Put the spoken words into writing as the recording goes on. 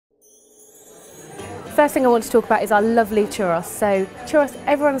First thing I want to talk about is our lovely churros. So churros,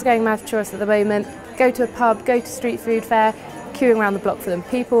 everyone's going mad for churros at the moment. Go to a pub, go to street food fair, queuing around the block for them.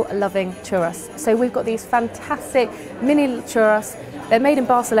 People are loving churros. So we've got these fantastic mini little churros. They're made in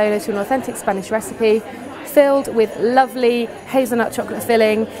Barcelona to an authentic Spanish recipe, filled with lovely hazelnut chocolate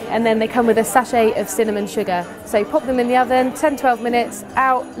filling, and then they come with a sachet of cinnamon sugar. So pop them in the oven, 10-12 minutes,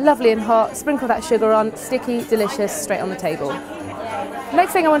 out, lovely and hot, sprinkle that sugar on, sticky, delicious, straight on the table.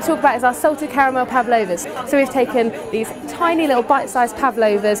 Next thing I want to talk about is our salted caramel pavlovas. So we've taken these tiny little bite-sized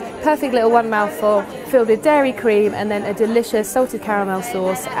pavlovas, perfect little one mouthful, filled with dairy cream and then a delicious salted caramel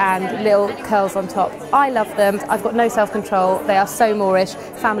sauce and little curls on top. I love them. I've got no self-control. They are so Moorish.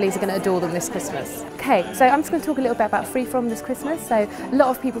 Families are going to adore them this Christmas. Okay, so I'm just going to talk a little bit about free-from this Christmas. So a lot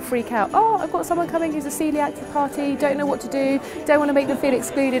of people freak out. Oh, I've got someone coming who's a celiac to the party, don't know what to do, don't want to make them feel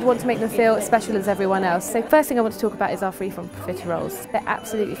excluded, want to make them feel as special as everyone else. So first thing I want to talk about is our free-from profiteroles. They're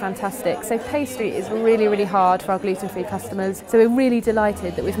absolutely fantastic. So pastry is really, really hard for our gluten-free customers. So we're really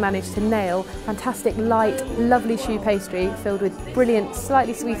delighted that we've managed to nail fantastic, light, lovely choux pastry filled with brilliant,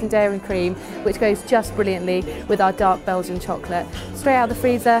 slightly sweetened dairy and cream, which goes just brilliantly with our dark Belgian chocolate. Straight out of the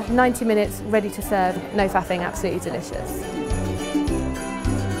freezer, 90 minutes, ready to serve, no faffing, absolutely delicious.